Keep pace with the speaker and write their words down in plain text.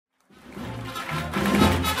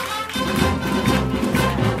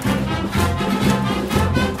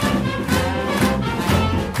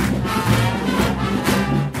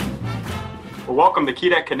Welcome to Key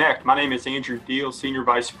That Connect. My name is Andrew Deal, Senior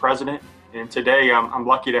Vice President, and today I'm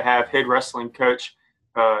lucky to have head wrestling coach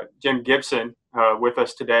Jim Gibson with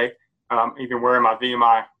us today. Even wearing my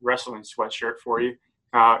VMI wrestling sweatshirt for you.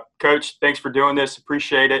 Coach, thanks for doing this.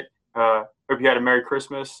 Appreciate it. Hope you had a Merry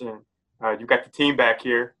Christmas, and you've got the team back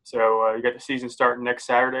here. So you got the season starting next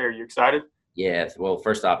Saturday. Are you excited? Yeah. Well,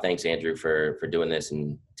 first off, thanks, Andrew, for doing this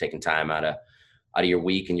and taking time out of your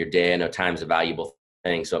week and your day. I know time's a valuable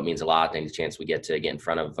thing, so it means a lot. I think the chance we get to get in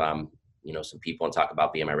front of some people and talk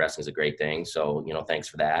about BMI wrestling is a great thing. So thanks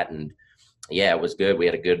for that. And yeah, it was good. We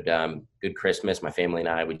had a good Christmas. My family and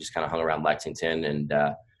I, we just kind of hung around Lexington and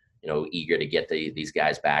eager to get these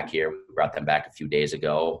guys back here. We brought them back a few days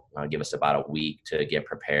ago. Give us about a week to get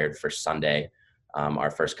prepared for Sunday, our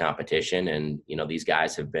first competition. And these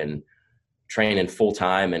guys have been training full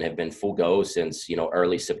time and have been full go since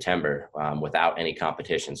early September without any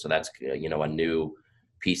competition. So that's a new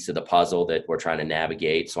piece to the puzzle that we're trying to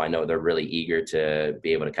navigate. So I know they're really eager to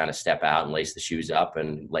be able to kind of step out and lace the shoes up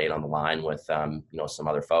and lay it on the line with some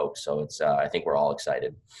other folks. So it's I think we're all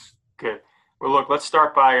excited. Good. Well, look, let's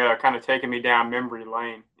start by kind of taking me down memory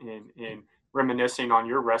lane and reminiscing on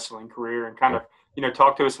your wrestling career and kind of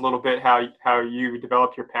talk to us a little bit how you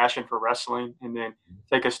developed your passion for wrestling, and then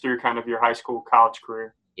take us through kind of your high school, college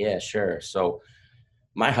career. Yeah, sure. So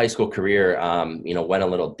my high school career, went a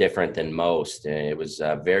little different than most. It was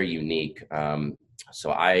very unique.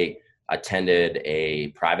 So I attended a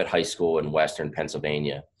private high school in Western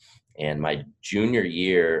Pennsylvania, and my junior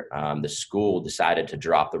year, the school decided to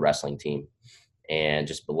drop the wrestling team, and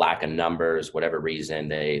just for lack of numbers, whatever reason,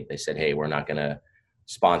 they said, hey, we're not going to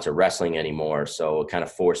sponsor wrestling anymore. So it kind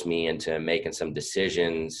of forced me into making some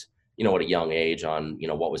decisions, at a young age on,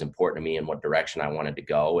 what was important to me and what direction I wanted to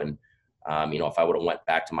go. And, if I would have went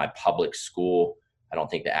back to my public school, I don't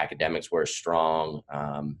think the academics were as strong.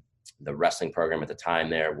 The wrestling program at the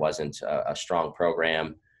time there wasn't a strong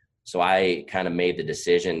program. So I kind of made the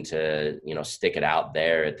decision to, stick it out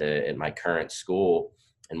there at my current school.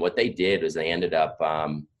 And what they did was they ended up,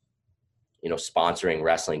 sponsoring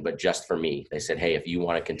wrestling, but just for me. They said, hey, if you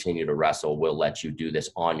want to continue to wrestle, we'll let you do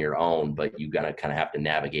this on your own, but you're going to kind of have to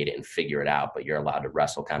navigate it and figure it out. But you're allowed to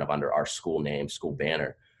wrestle kind of under our school name, school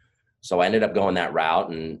banner. So I ended up going that route,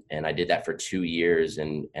 and I did that for 2 years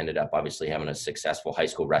and ended up obviously having a successful high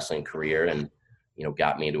school wrestling career, and,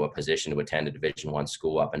 got me into a position to attend a Division I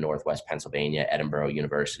school up in Northwest Pennsylvania, Edinboro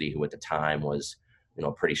University, who at the time was,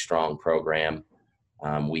 a pretty strong program.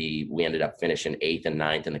 We ended up finishing 8th and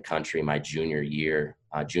 9th in the country my junior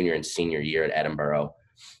and senior year at Edinboro.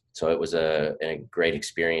 So it was a great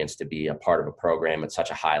experience to be a part of a program at such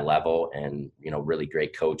a high level, and, really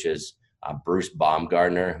great coaches. Bruce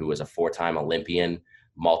Baumgartner, who was a 4-time Olympian,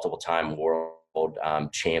 multiple-time world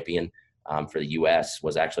champion for the U.S.,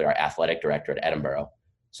 was actually our athletic director at Edinboro.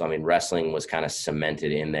 So, wrestling was kind of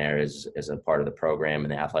cemented in there as a part of the program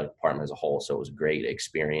and the athletic department as a whole. So it was a great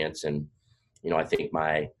experience. And, I think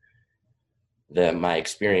my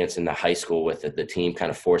experience in the high school with the team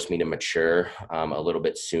kind of forced me to mature a little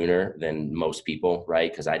bit sooner than most people,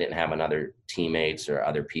 right? Because I didn't have another teammates or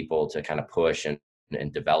other people to kind of push and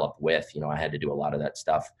develop with. I had to do a lot of that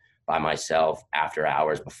stuff by myself, after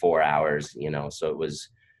hours, before hours, so it was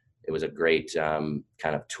a great kind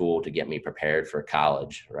of tool to get me prepared for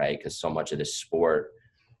college, right? Because so much of this sport,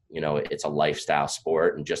 it's a lifestyle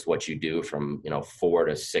sport, and just what you do from 4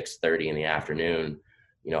 to 6:30 in the afternoon,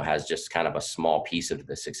 has just kind of a small piece of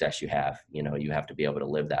the success you have. You have to be able to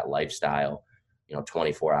live that lifestyle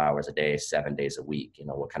 24 hours a day, 7 days a week.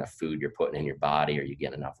 What kind of food you're putting in your body, are you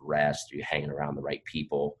getting enough rest, are you hanging around the right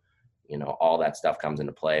people? All that stuff comes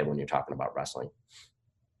into play when you're talking about wrestling.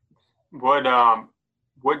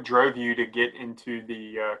 What drove you to get into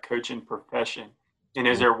the coaching profession? And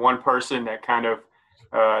is there one person that kind of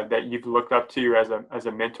that you've looked up to as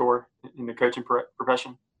a mentor in the coaching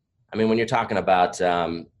profession? When you're talking about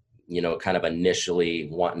kind of initially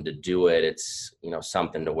wanting to do it, it's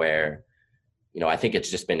something to where I think it's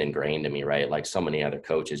just been ingrained in me, right? Like so many other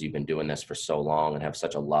coaches, you've been doing this for so long and have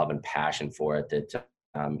such a love and passion for it that,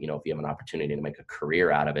 if you have an opportunity to make a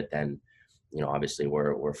career out of it, then, obviously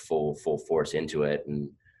we're full force into it. And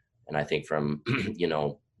I think from,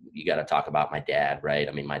 you got to talk about my dad, right?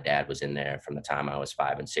 My dad was in there from the time I was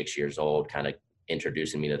 5 and 6 years old, kind of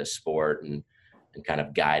introducing me to the sport and kind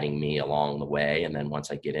of guiding me along the way. And then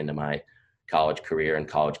once I get into my college career and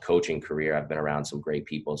college coaching career, I've been around some great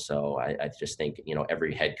people. So I just think,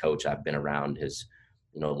 every head coach I've been around has,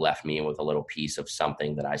 left me with a little piece of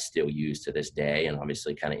something that I still use to this day, and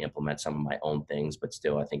obviously kind of implement some of my own things, but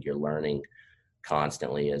still I think you're learning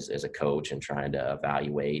constantly as a coach and trying to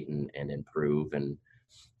evaluate and improve. And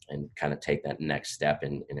kind of take that next step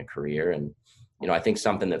in a career. And, I think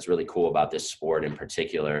something that's really cool about this sport in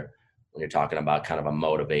particular, when you're talking about kind of a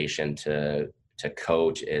motivation to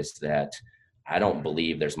coach, is that I don't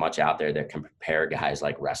believe there's much out there that can prepare guys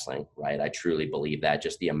like wrestling, right? I truly believe that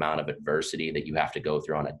just the amount of adversity that you have to go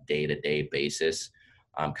through on a day-to-day basis,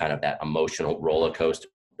 kind of that emotional roller coaster,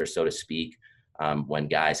 so to speak, when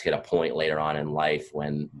guys hit a point later on in life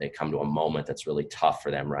when they come to a moment that's really tough for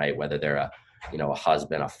them, right? Whether they're a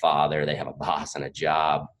husband, a father, they have a boss and a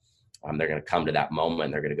job, they're going to come to that moment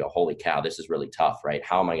and they're going to go, holy cow, this is really tough, right?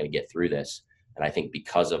 How am I going to get through this? And I think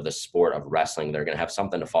because of the sport of wrestling, they're going to have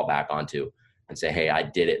something to fall back onto and say, hey, I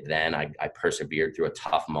did it then. I persevered through a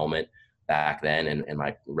tough moment back then in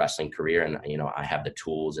my wrestling career. And, I have the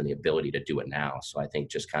tools and the ability to do it now. So I think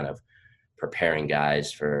just kind of preparing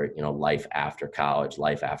guys for, life after college,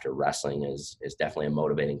 life after wrestling is definitely a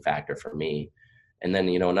motivating factor for me. And then,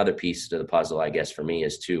 another piece to the puzzle, I guess, for me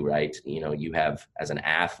is too, right? You have, as an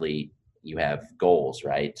athlete, you have goals,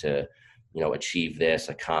 right? To, achieve this,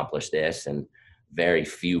 accomplish this. And very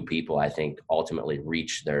few people, I think, ultimately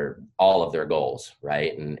reach all of their goals,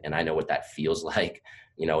 right? And I know what that feels like,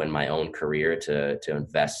 in my own career to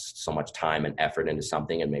invest so much time and effort into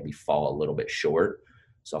something and maybe fall a little bit short.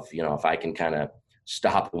 So if I can kind of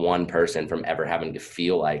stop one person from ever having to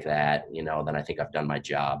feel like that, then I think I've done my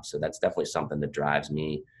job. So that's definitely something that drives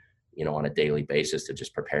me, on a daily basis, to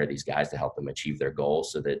just prepare these guys to help them achieve their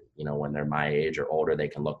goals so that, when they're my age or older, they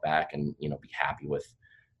can look back and, be happy with,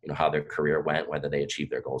 how their career went, whether they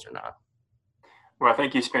achieved their goals or not. Well, I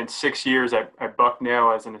think you spent 6 years at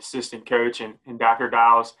Bucknell as an assistant coach, and Dr.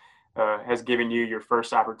 Dials has given you your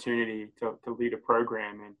first opportunity to lead a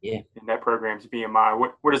program, and that program's BMI.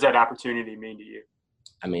 What does that opportunity mean to you?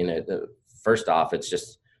 I mean, first off, it's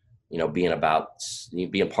just,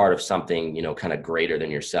 being part of something, kind of greater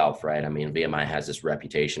than yourself, right? I mean, VMI has this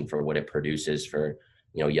reputation for what it produces for,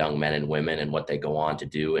 young men and women and what they go on to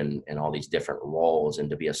do and all these different roles. And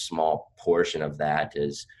to be a small portion of that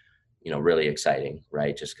is, really exciting,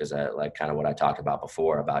 right? Just because like kind of what I talked about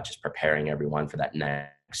before about just preparing everyone for that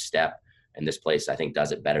next step. And this place, I think,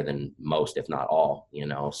 does it better than most, if not all,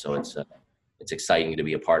 so it's exciting to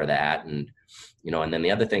be a part of that. And, and then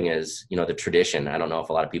the other thing is, the tradition. I don't know if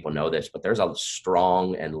a lot of people know this, but there's a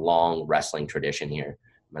strong and long wrestling tradition here.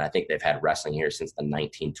 I mean, I think they've had wrestling here since the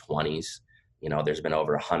 1920s. There's been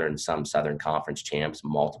over 100 and some Southern Conference champs,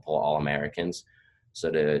 multiple All-Americans.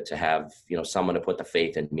 So to have, someone to put the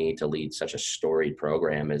faith in me to lead such a storied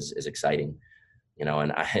program is exciting.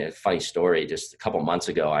 And a funny story, just a couple months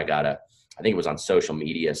ago, I think it was on social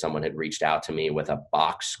media, someone had reached out to me with a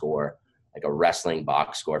box score, like a wrestling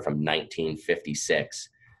box score from 1956.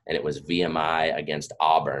 And it was VMI against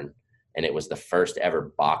Auburn. And it was the first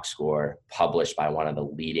ever box score published by one of the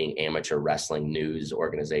leading amateur wrestling news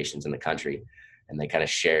organizations in the country. And they kind of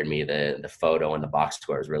shared me the photo, and the box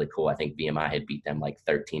score. It was really cool. I think VMI had beat them like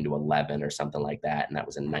 13-11 or something like that. And that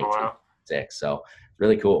was in 1956. So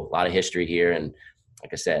really cool. A lot of history here. And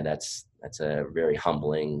like I said, that's a very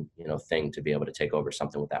humbling, thing to be able to take over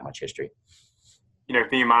something with that much history.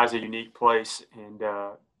 VMI is a unique place. And,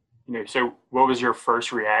 so what was your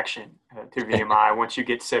first reaction to VMI once you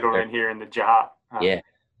get settled in here in the job?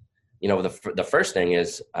 The first thing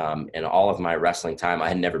is, in all of my wrestling time, I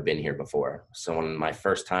had never been here before. So when my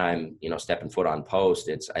first time, stepping foot on post,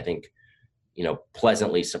 it's, I think,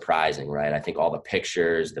 pleasantly surprising, right? I think all the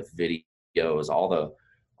pictures, the videos, all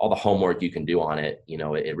the homework you can do on it,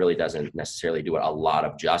 it really doesn't necessarily do it a lot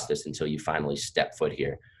of justice until you finally step foot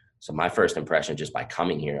here. So my first impression just by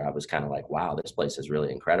coming here, I was kind of like, wow, this place is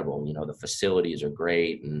really incredible. The facilities are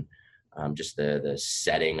great. And just the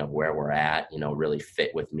setting of where we're at, really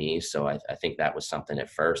fit with me. So I think that was something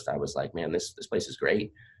at first. I was like, man, this place is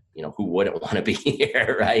great. Who wouldn't want to be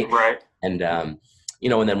here, right? Right. And, and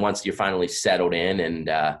then once you're finally settled in and,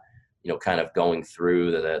 kind of going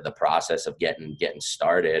through the process of getting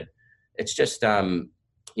started, it's just,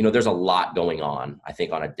 there's a lot going on, I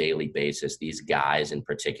think, on a daily basis. These guys in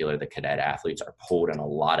particular, the cadet athletes, are pulled in a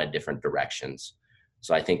lot of different directions.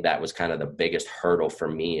 So I think that was kind of the biggest hurdle for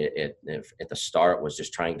me at the start, was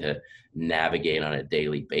just trying to navigate on a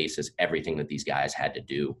daily basis everything that these guys had to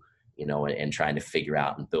do, and trying to figure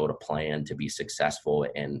out and build a plan to be successful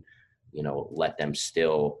and, let them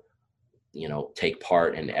still, take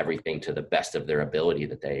part in everything to the best of their ability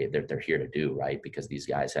that they're here to do, right? Because these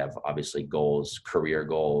guys have obviously goals, career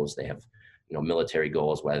goals, they have, military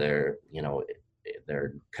goals, whether,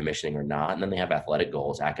 they're commissioning or not. And then they have athletic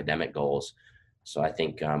goals, academic goals. So I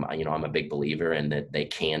think, I'm a big believer in that they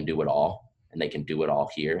can do it all, and they can do it all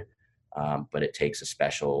here. But it takes a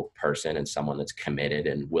special person and someone that's committed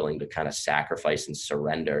and willing to kind of sacrifice and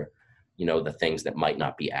surrender, the things that might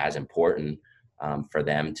not be as important for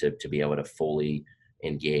them to be able to fully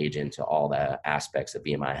engage into all the aspects that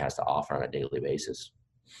VMI has to offer on a daily basis.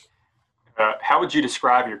 How would you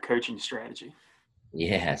describe your coaching strategy?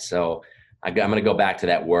 Yeah, so I'm going to go back to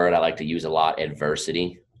that word I like to use a lot,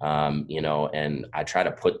 adversity. And I try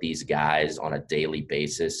to put these guys on a daily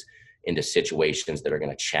basis into situations that are going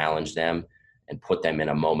to challenge them and put them in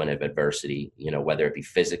a moment of adversity, whether it be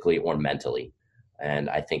physically or mentally. And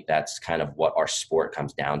I think that's kind of what our sport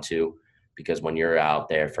comes down to, because when you're out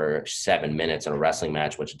there for 7 minutes in a wrestling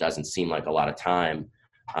match, which doesn't seem like a lot of time,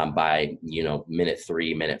 by minute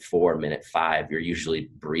 3, minute 4, minute 5, you're usually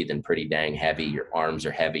breathing pretty dang heavy. Your arms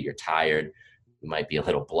are heavy. You're tired. You might be a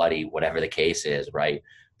little bloody, whatever the case is, right?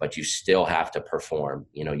 But you still have to perform.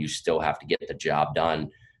 You still have to get the job done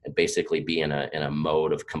and basically be in a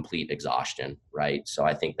mode of complete exhaustion, right? So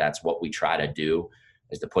I think that's what we try to do,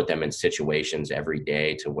 is to put them in situations every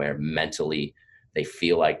day to where mentally they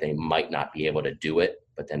feel like they might not be able to do it,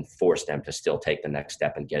 but then force them to still take the next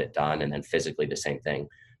step and get it done. And then physically the same thing,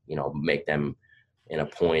 make them in a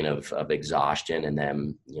point of exhaustion, and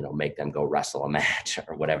then, make them go wrestle a match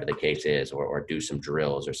or whatever the case is, or do some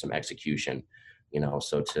drills or some execution,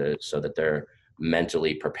 so that they're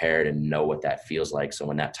mentally prepared and know what that feels like. So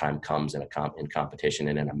when that time comes in in competition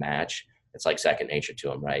and in a match, it's like second nature to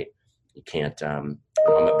them, right? You can't, I'm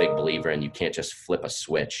a big believer in, you can't just flip a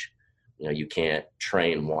switch. You can't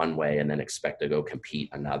train one way and then expect to go compete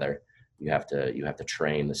another. You have to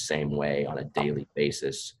train the same way on a daily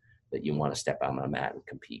basis that you want to step out on a mat and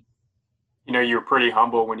compete. You were pretty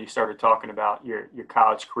humble when you started talking about your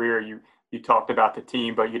college career. You talked about the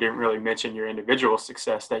team, but you didn't really mention your individual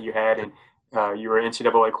success that you had, and you were an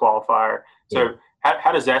NCAA qualifier. So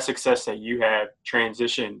how does that success that you had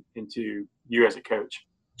transition into you as a coach?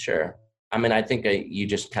 Sure. I mean, I think you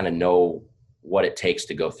just kind of know what it takes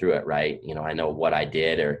to go through it, right? I know what I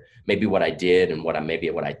did, or maybe what I did and what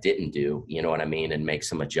I didn't do, you know what I mean? And make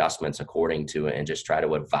some adjustments according to it, and just try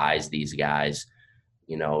to advise these guys,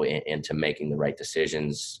 into making the right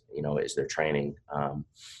decisions, as they're training.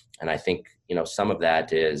 And I think, some of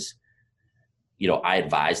that is, I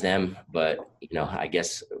advise them, but, I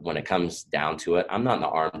guess when it comes down to it, I'm not in the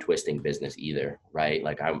arm twisting business either, right?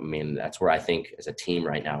 Like, I mean, that's where I think as a team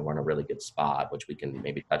right now, we're in a really good spot, which we can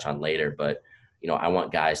maybe touch on later. But, I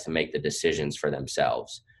want guys to make the decisions for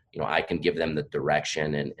themselves. I can give them the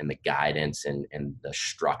direction and the guidance and the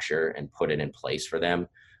structure and put it in place for them.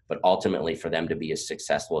 But ultimately, for them to be as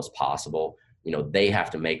successful as possible, they have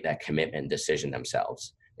to make that commitment and decision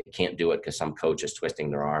themselves. They can't do it because some coach is twisting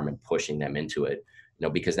their arm and pushing them into it,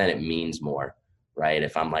 because then it means more, right?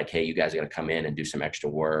 If I'm like, hey, you guys got to come in and do some extra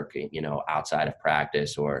work, outside of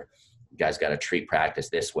practice, or you guys got to treat practice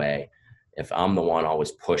this way. If I'm the one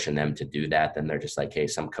always pushing them to do that, then they're just like, hey,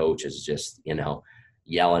 some coach is just,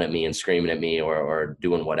 yelling at me and screaming at me or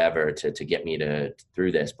doing whatever to get me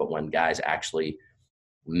through this. But when guys actually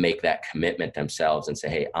make that commitment themselves and say,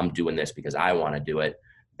 hey, I'm doing this because I want to do it,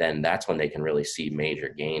 then that's when they can really see major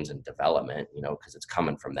gains and development, because it's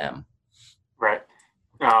coming from them. Right.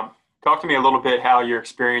 Talk to me a little bit how your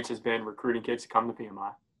experience has been recruiting kids to come to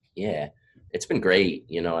VMI. Yeah, it's been great.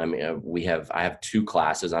 I mean, I have 2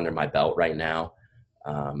 classes under my belt right now.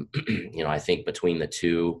 I think between the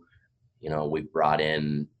 2, we've brought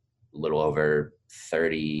in a little over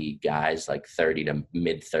 30 guys, like 30 to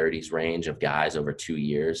mid 30s range of guys over 2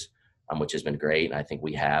 years, which has been great. And I think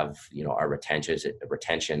we have, our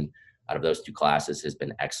retention out of those 2 classes has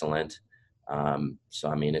been excellent. So,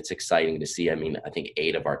 I mean, it's exciting to see. I mean, I think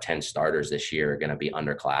 8 of our 10 starters this year are going to be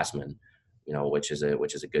underclassmen, which is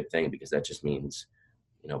a good thing, because that just means,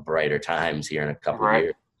 brighter times here in a couple of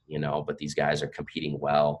years, but these guys are competing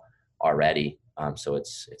well already. So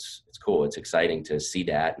it's cool. It's exciting to see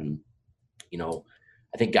that. And,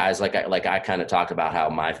 I think guys like I kind of talked about how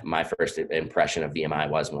my first impression of VMI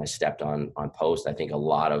was when I stepped on post. I think a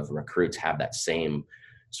lot of recruits have that same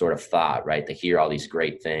sort of thought, right? They hear all these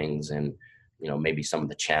great things and, maybe some of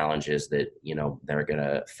the challenges that, they're going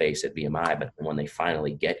to face at VMI. But when they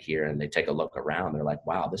finally get here and they take a look around, they're like,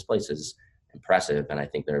 wow, this place is impressive. And I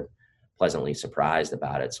think they're pleasantly surprised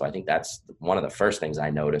about it. So I think that's one of the first things I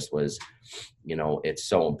noticed was, it's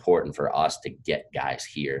so important for us to get guys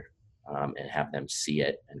here. And have them see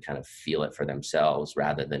it and kind of feel it for themselves,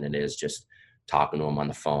 rather than it is just talking to them on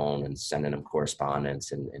the phone and sending them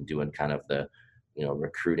correspondence and doing kind of the,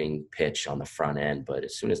 recruiting pitch on the front end. But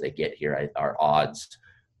as soon as they get here, our odds,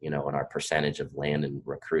 and our percentage of landing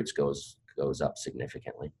recruits goes up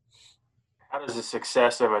significantly. How does the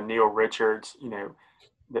success of a Neil Richards,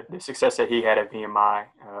 the success that he had at VMI,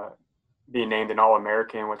 being named an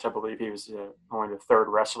All-American, which I believe he was only the third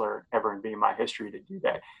wrestler ever in VMI history to do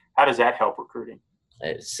that. How does that help recruiting?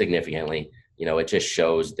 Significantly. It just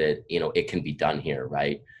shows that, it can be done here,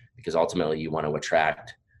 right? Because ultimately you want to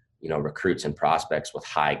attract, recruits and prospects with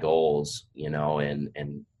high goals,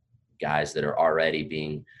 and guys that are already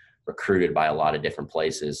being recruited by a lot of different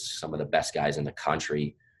places. Some of the best guys in the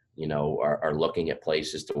country, are looking at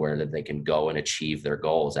places to where they can go and achieve their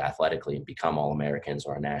goals athletically and become All-Americans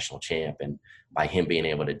or a national champ. And by him being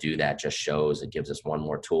able to do that just shows, it gives us one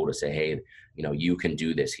more tool to say, hey, you can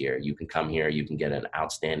do this here. You can come here. You can get an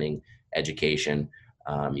outstanding education.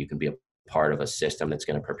 You can be a part of a system that's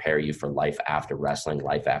going to prepare you for life after wrestling,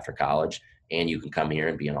 life after college, and you can come here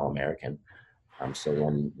and be an All-American. So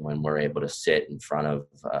when we're able to sit in front of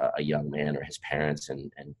a young man or his parents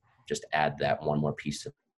and just add that one more piece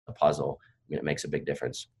to the puzzle, it makes a big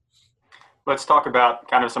difference. Let's talk about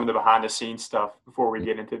kind of some of the behind the scenes stuff before we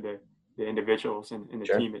get into the individuals and the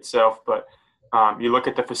Sure. team itself. But you look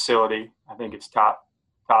at the facility, I think it's top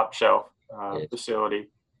shelf facility.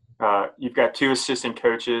 You've got 2 assistant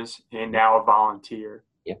coaches and now a volunteer.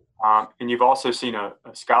 Yeah. And you've also seen a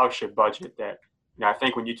scholarship budget that, I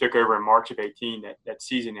think when you took over in March of 18, that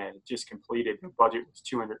season that it just completed, the budget was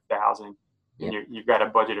 $200,000, and you've got a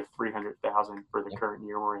budget of $300,000 for the current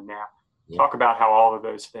year we're in now. Yeah. Talk about how all of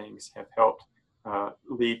those things have helped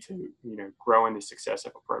lead to growing the success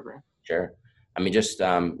of a program. Sure. I mean, just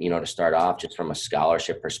to start off, just from a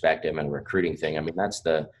scholarship perspective and a recruiting thing, I mean, that's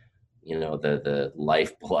the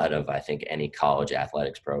lifeblood of, I think, any college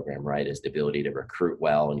athletics program, right, is the ability to recruit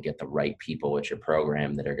well and get the right people at your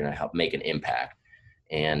program that are going to help make an impact.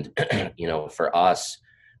 And, for us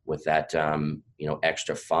with that,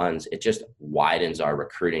 extra funds, it just widens our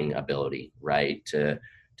recruiting ability, right, to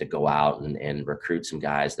go out and recruit some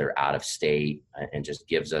guys that are out of state, and just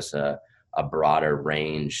gives us a broader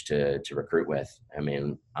range to recruit with. I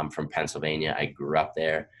mean, I'm from Pennsylvania. I grew up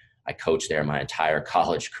there. I coached there my entire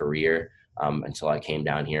college career until I came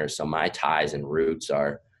down here. So my ties and roots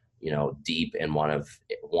are, deep in one of,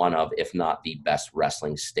 if not the best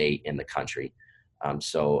wrestling state in the country.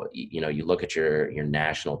 So, you look at your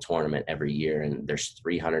national tournament every year, and there's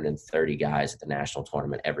 330 guys at the national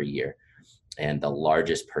tournament every year. And the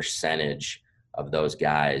largest percentage of those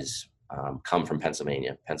guys come from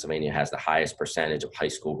Pennsylvania. Pennsylvania has the highest percentage of high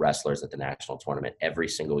school wrestlers at the national tournament every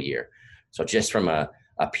single year. So just from a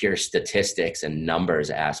pure statistics and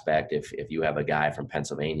numbers aspect, if you have a guy from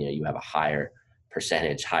Pennsylvania, you have a higher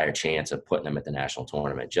chance of putting them at the national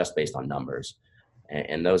tournament just based on numbers.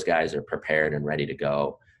 And those guys are prepared and ready to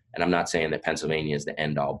go. And I'm not saying that Pennsylvania is the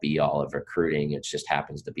end all be all of recruiting. It just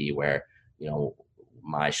happens to be where,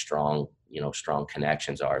 my strong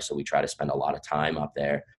connections are. So we try to spend a lot of time up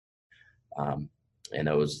there. And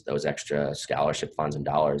those extra scholarship funds and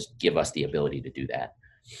dollars give us the ability to do that.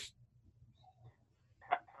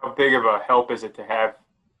 How big of a help is it to have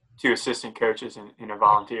 2 assistant coaches and a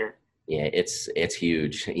volunteer? Yeah, it's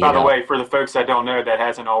huge. By the way, for the folks that don't know, that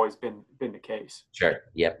hasn't always been the case. Sure.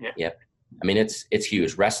 Yep. I mean, it's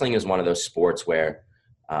huge. Wrestling is one of those sports where,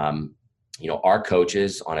 our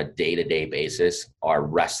coaches on a day-to-day basis are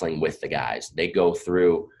wrestling with the guys. They go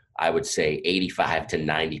through, I would say, 85 to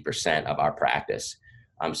 90% of our practice.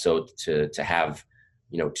 So to have,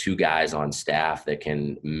 2 guys on staff that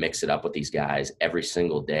can mix it up with these guys every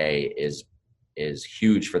single day is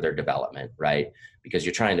huge for their development, right? Because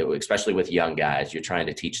you're trying to, especially with young guys, you're trying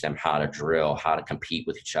to teach them how to drill, how to compete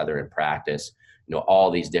with each other in practice,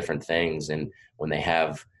 all these different things. And when they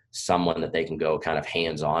have someone that they can go kind of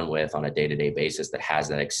hands-on with on a day-to-day basis that has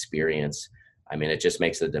that experience, I mean, it just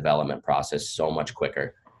makes the development process so much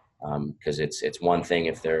quicker. Because it's one thing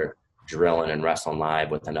if they're drilling and wrestling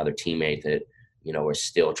live with another teammate that, is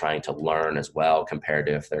still trying to learn as well, compared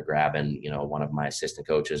to if they're grabbing, one of my assistant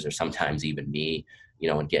coaches or sometimes even me,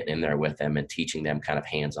 and getting in there with them and teaching them kind of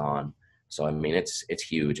hands-on. So, I mean, it's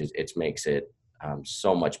huge. It makes it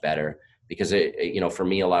so much better because for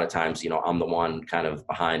me, a lot of times, I'm the one kind of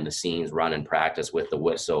behind the scenes running practice with the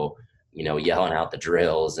whistle, yelling out the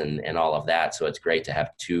drills and all of that. So it's great to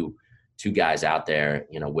have two guys out there,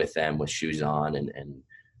 with them with shoes on and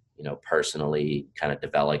personally kind of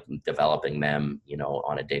developing them,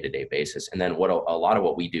 on a day-to-day basis. And then a lot of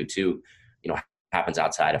what we do too, happens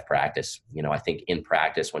outside of practice. I think in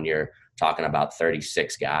practice, when you're talking about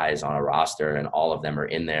 36 guys on a roster and all of them are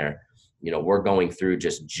in there, we're going through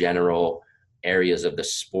just general areas of the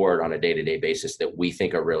sport on a day-to-day basis that we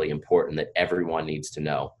think are really important that everyone needs to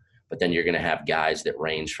know. But then you're going to have guys that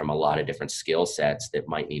range from a lot of different skill sets that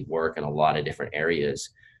might need work in a lot of different areas.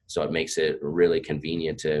 So it makes it really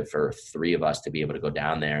convenient for three of us to be able to go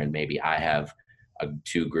down there, and maybe I have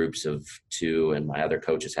two groups of two and my other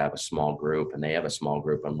coaches have a small group and they have a small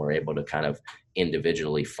group, and we're able to kind of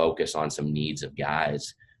individually focus on some needs of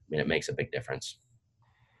guys. I mean, it makes a big difference.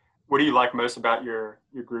 What do you like most about your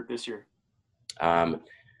group this year?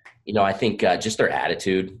 I think just their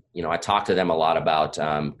attitude. I talk to them a lot about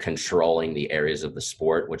controlling the areas of the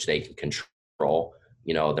sport which they can control.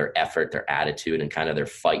 Their effort, their attitude, and kind of their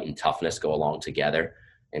fight and toughness go along together.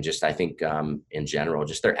 And just, I think in general,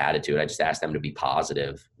 just their attitude. I just ask them to be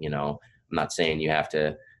positive. I'm not saying you have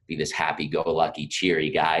to be this happy-go-lucky, cheery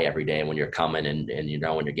guy every day when you're coming and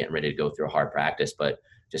when you're getting ready to go through a hard practice, but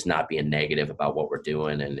just not being negative about what we're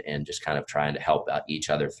doing and just kind of trying to help out each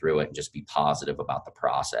other through it and just be positive about the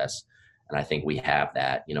process. And I think we have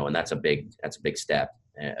that, and that's a big step,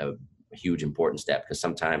 a huge important step, because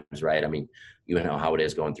sometimes, right, I mean, you know how it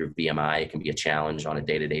is going through VMI. It can be a challenge on a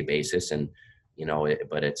day-to-day basis, and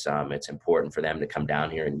but it's important for them to come down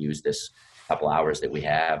here and use this couple hours that we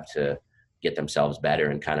have to get themselves better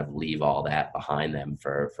and kind of leave all that behind them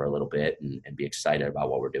for a little bit and be excited about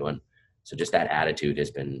what we're doing. So just that attitude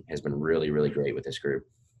has been really, really great with this group.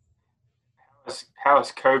 How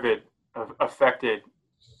has COVID affected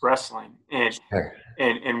wrestling? And Sure.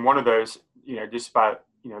 and one of those, just by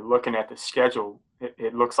looking at the schedule,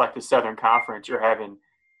 it looks like the Southern Conference, you're having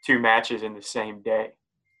two matches in the same day.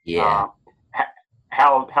 Yeah.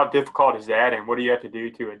 How difficult is that, and what do you have to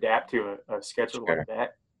do to adapt to a schedule Sure. like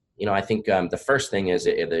that? I think the first thing is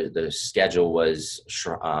the schedule was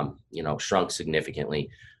shrunk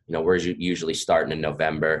significantly. We're usually starting in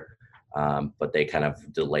November, but they kind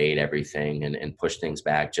of delayed everything and pushed things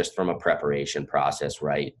back just from a preparation process,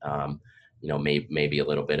 right? Maybe a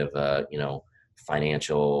little bit of a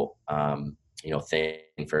financial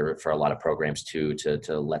thing for a lot of programs too,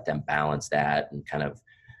 to let them balance that and kind of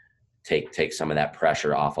take some of that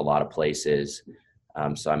pressure off a lot of places.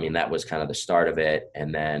 So, I mean, that was kind of the start of it.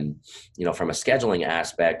 And then, from a scheduling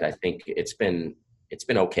aspect, I think it's been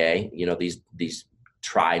okay. These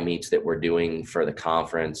try meets that we're doing for the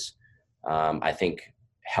conference, I think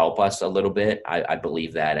help us a little bit. I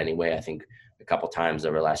believe that anyway. I think a couple times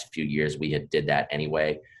over the last few years, we did that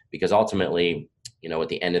anyway, because ultimately, at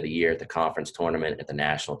the end of the year, at the conference tournament, at the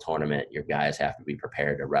national tournament, your guys have to be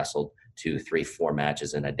prepared to wrestle 2, 3, 4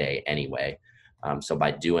 matches in a day anyway. So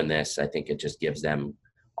by doing this, I think it just gives them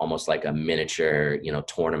almost like a miniature,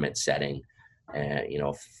 tournament setting,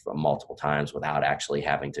 multiple times without actually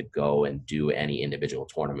having to go and do any individual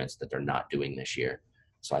tournaments that they're not doing this year.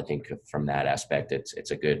 So I think from that aspect,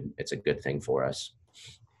 it's a good thing for us.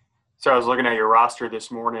 So I was looking at your roster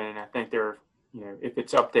this morning, and I think if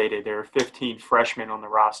it's updated, there are 15 freshmen on the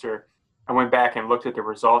roster. I went back and looked at the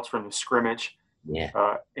results from the scrimmage.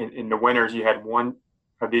 Yeah. In the winners, you had one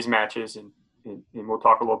of these matches, and we'll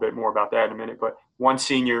talk a little bit more about that in a minute, but one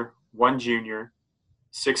senior, one junior,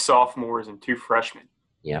 6 sophomores, and 2 freshmen.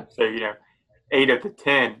 Yeah. So, 8 of the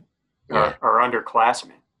 10 are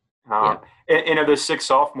underclassmen. And of the 6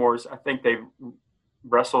 sophomores, I think they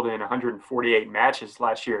wrestled in 148 matches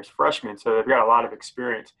last year as freshmen, so they've got a lot of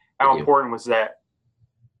experience. How important was that?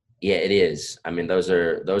 Yeah, it is. I mean, those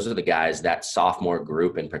are the guys, that sophomore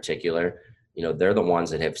group in particular, they're the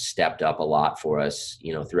ones that have stepped up a lot for us,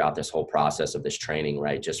 throughout this whole process of this training,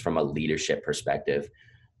 right? Just from a leadership perspective.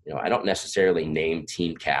 I don't necessarily name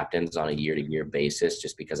team captains on a year-to-year basis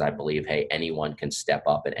just because I believe, hey, anyone can step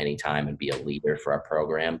up at any time and be a leader for our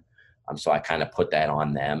program. So I kind of put that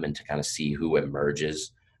on them and to kind of see who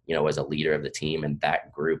emerges, as a leader of the team. And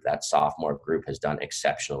that group, that sophomore group, has done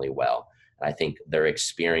exceptionally well. And I think their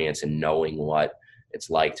experience in knowing what it's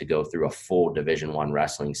like to go through a full Division I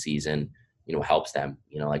wrestling season, helps them.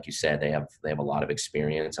 Like you said, they have a lot of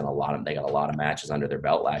experience and they got a lot of matches under their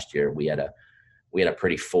belt last year. We had a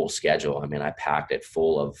pretty full schedule. I mean, I packed it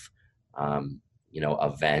full of,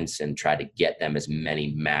 events and tried to get them as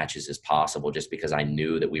many matches as possible just because I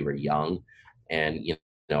knew that we were young. And,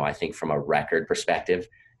 I think from a record perspective,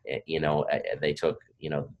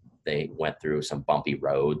 they went through some bumpy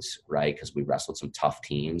roads, right? Because we wrestled some tough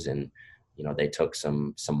teams and, they took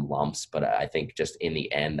some lumps, but I think just in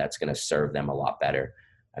the end, that's going to serve them a lot better.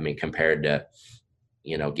 I mean, compared to,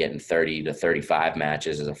 getting 30 to 35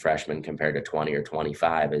 matches as a freshman compared to 20 or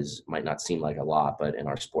 25 might not seem like a lot, but in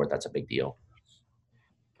our sport, that's a big deal.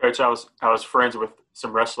 Coach, I was friends with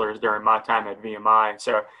some wrestlers during my time at VMI,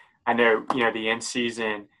 so I know the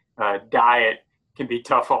in-season diet can be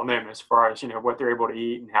tough on them as far as what they're able to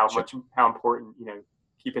eat and how important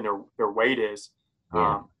keeping their weight is.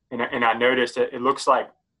 Yeah. And I noticed that it looks like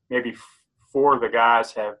maybe 4 of the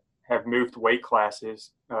guys have moved weight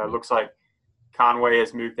classes. Looks like Conway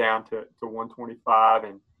has moved down to 125,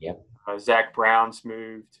 and Yep. Zach Brown's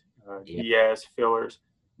moved, Yep. Diaz, Fillers.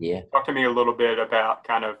 Yeah. Talk to me a little bit about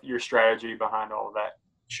kind of your strategy behind all of that.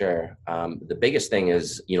 Sure. The biggest thing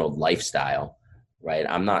is, lifestyle, right?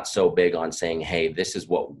 I'm not so big on saying, hey, this is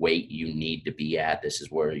what weight you need to be at. This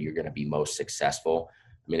is where you're going to be most successful.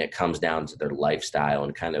 I mean, it comes down to their lifestyle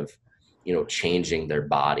and kind of, changing their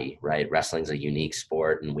body, right? Wrestling's a unique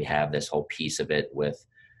sport, and we have this whole piece of it with,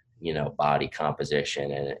 body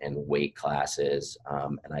composition and weight classes.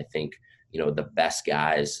 And I think, the best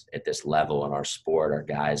guys at this level in our sport are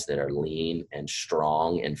guys that are lean and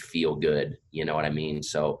strong and feel good. You know what I mean?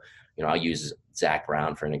 So, I'll use Zach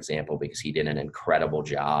Brown for an example because he did an incredible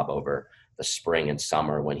job over the spring and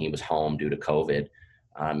summer when he was home due to COVID.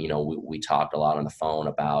 We talked a lot on the phone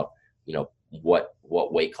about,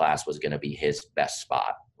 what weight class was going to be his best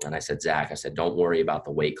spot. And I said, Zach, don't worry about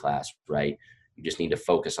the weight class, right? You just need to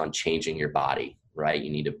focus on changing your body, right? You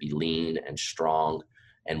need to be lean and strong.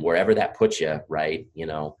 And wherever that puts you, right,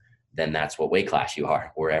 then that's what weight class you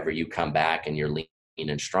are. Wherever you come back and you're lean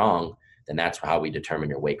and strong, then that's how we determine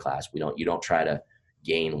your weight class. You don't try to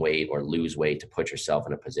gain weight or lose weight to put yourself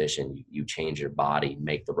in a position. You change your body,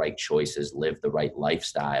 make the right choices, live the right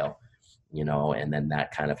lifestyle, and then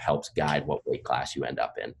that kind of helps guide what weight class you end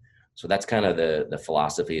up in. So that's kind of the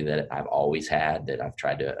philosophy that I've always had, that I've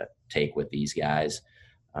tried to take with these guys.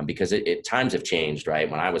 Because times have changed, right?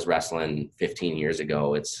 When I was wrestling 15 years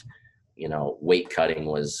ago, it's, weight cutting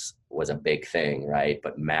was a big thing, right?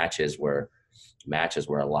 But matches were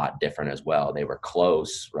a lot different as well. They were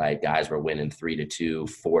close, right? Guys were winning 3-2,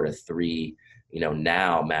 4-3.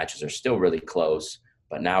 Now matches are still really close,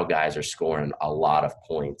 but now guys are scoring a lot of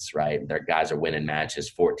points, right? Their guys are winning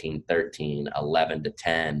matches 14-13,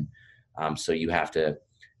 11-10. So you have to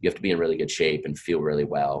be in really good shape and feel really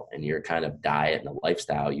well. And your kind of diet and the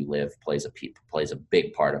lifestyle you live plays a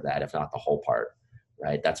big part of that, if not the whole part,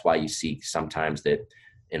 right? That's why you see sometimes that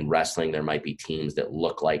in wrestling, there might be teams that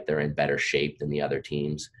look like they're in better shape than the other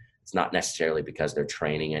teams. It's not necessarily because they're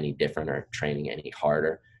training any different or training any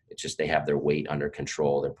harder. It's just they have their weight under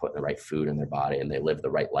control. They're putting the right food in their body and they live the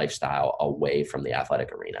right lifestyle away from the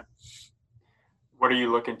athletic arena. What are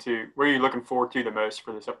you looking forward to the most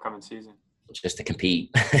for this upcoming season? Just to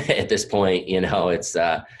compete at this point, it's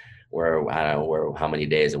we're how many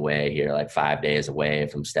days away here, like 5 days away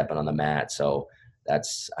from stepping on the mat. So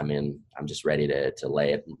I'm just ready to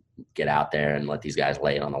lay it, get out there and let these guys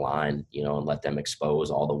lay it on the line, and let them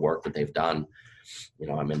expose all the work that they've done.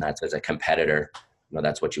 That's, as a competitor,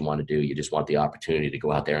 that's what you want to do. You just want the opportunity to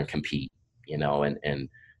go out there and compete, and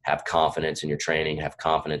have confidence in your training, have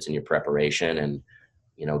confidence in your preparation, and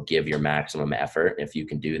give your maximum effort. If you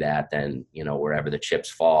can do that, then, wherever the chips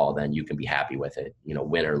fall, then you can be happy with it,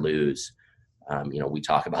 win or lose. We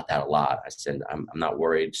talk about that a lot. I said, I'm not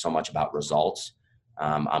worried so much about results.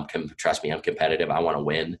 Trust me, I'm competitive. I want to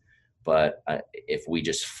win. But if we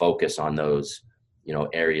just focus on those,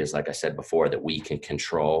 areas, like I said before, that we can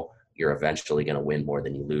control, you're eventually going to win more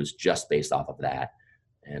than you lose just based off of that.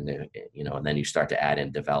 And, and then you start to add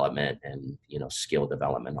in development and, skill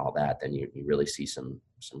development, all that, then you really see some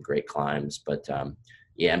great climbs. But I'm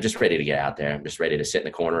just ready to get out there. I'm just ready to sit in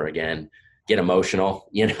the corner again, get emotional,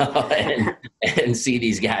 and see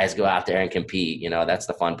these guys go out there and compete. That's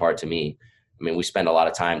the fun part to me. We spend a lot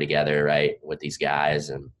of time together, right, with these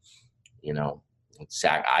guys, and,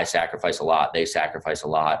 I sacrifice a lot, they sacrifice a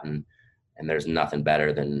lot. And there's nothing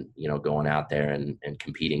better than, going out there and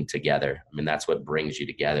competing together. That's what brings you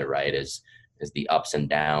together, right, is the ups and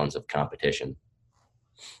downs of competition.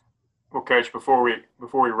 Well, Coach, before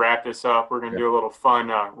we wrap this up, we're going to do a little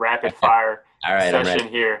fun rapid fire All right, session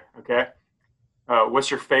here. Okay.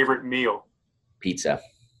 What's your favorite meal? Pizza.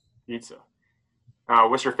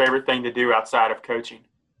 What's your favorite thing to do outside of coaching?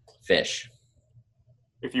 Fish.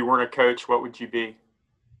 If you weren't a coach, what would you be?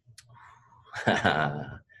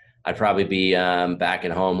 I'd probably be back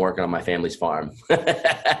at home working on my family's farm.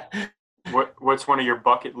 What's one of your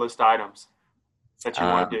bucket list items that you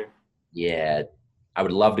want to do? Yeah, I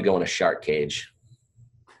would love to go in a shark cage.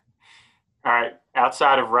 All right.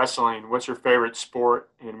 Outside of wrestling, what's your favorite sport?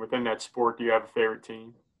 And within that sport, do you have a favorite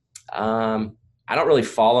team? I don't really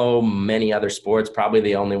follow many other sports. Probably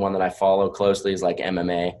the only one that I follow closely is like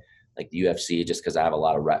MMA, like the UFC, just because I have a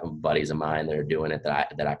lot of buddies of mine that are doing it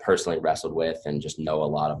that I personally wrestled with, and just know a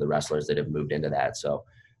lot of the wrestlers that have moved into that. So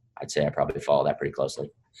I'd say I probably follow that pretty closely.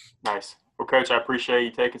 Nice. Well, Coach, I appreciate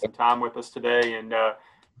you taking some time with us today. And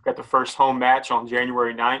we've got the first home match on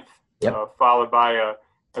January 9th, followed by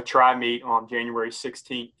a tri-meet on January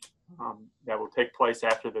 16th that will take place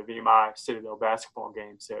after the VMI Citadel basketball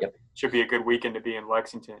game. So it should be a good weekend to be in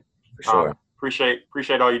Lexington. For sure.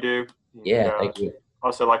 appreciate all you do. And, Yeah, thank you.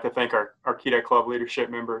 also like to thank our Keto Club leadership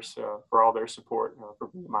members for all their support for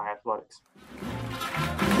my athletics.